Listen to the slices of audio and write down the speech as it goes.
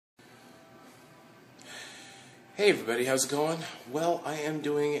Hey everybody, how's it going? Well, I am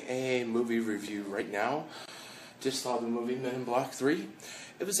doing a movie review right now. Just saw the movie Men in Black 3.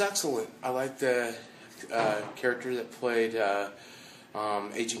 It was excellent. I liked the character that played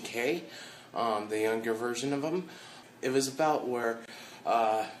Agent K, the younger version of him. It was about where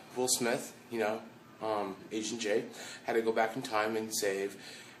Will Smith, Agent J, had to go back in time and save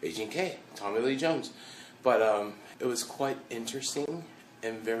Agent K, Tommy Lee Jones. But it was quite interesting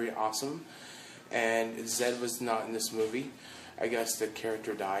and very awesome. And Zed was not in this movie. I guess the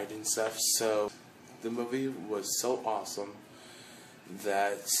character died and stuff. So the movie was so awesome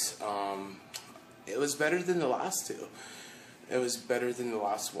that it was better than the last two. It was better than the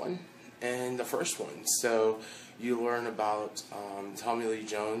last one and the first one. So you learn about Tommy Lee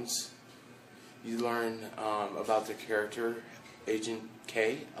Jones. You learn about the character Agent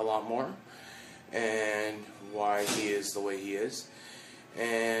K a lot more and why he is the way he is.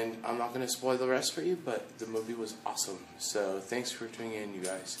 And I'm not going to spoil the rest for you, but the movie was awesome. So thanks for tuning in, you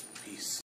guys. Peace.